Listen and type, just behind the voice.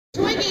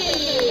Twiggy!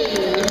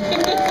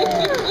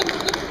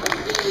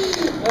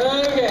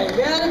 Okay,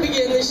 now to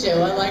begin the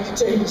show, I'd like to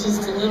tell you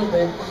just a little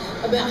bit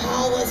about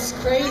all this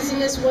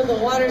craziness with the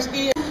water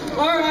skiing.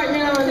 Alright,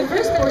 now in the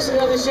first portion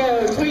of the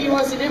show, Twiggy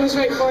wants to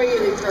demonstrate for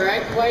you the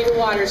correct way to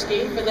water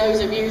ski. For those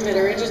of you that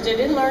are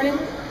interested in learning,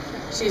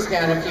 she's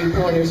got a few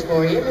pointers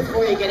for you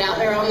before you get out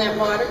there on that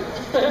water.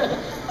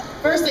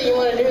 First thing you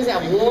want to do is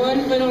have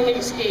one foot on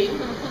each ski.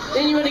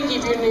 Then you want to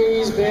keep your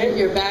knees bent,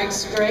 your back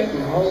straight,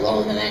 and hold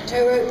on to that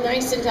tow rope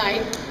nice and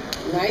tight.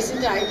 Nice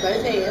and tight,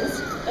 both hands.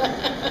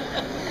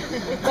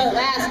 But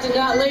last and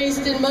not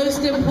least, and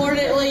most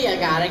importantly, you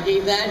gotta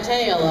keep that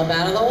tail up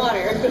out of the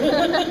water.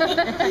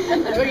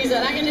 Twiggy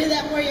said, I can do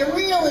that for you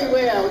really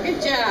well.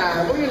 Good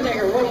job. We're gonna take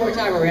her one more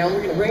time around.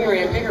 We're gonna bring her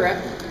in, pick her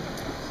up.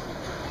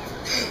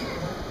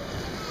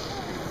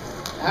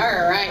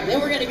 All right,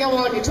 then we're gonna go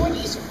on to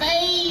Twiggy's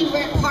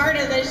favorite part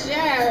of the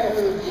show.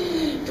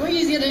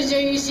 Twiggy's gonna show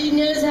you she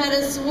knows how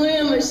to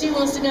swim, but she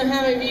wants to know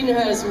how many of you know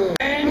how to swim.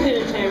 And hit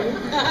it, Tammy.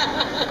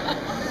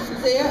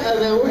 See,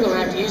 although we're gonna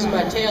have to use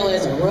my tail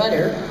as a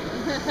rudder.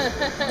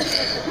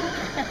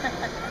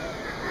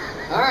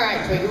 All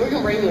right, Twiggy, we're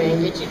gonna bring you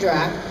in, get you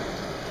dry.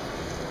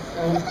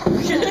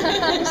 She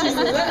says,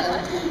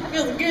 that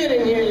feels good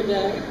in here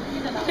today.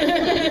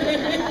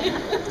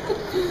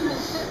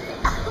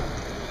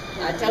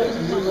 I told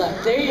you, you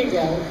look. There you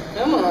go.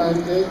 Come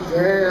on, good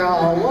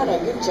girl. What a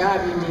good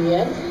job you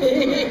did.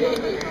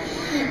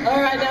 All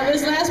right, now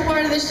this last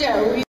part of the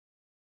show,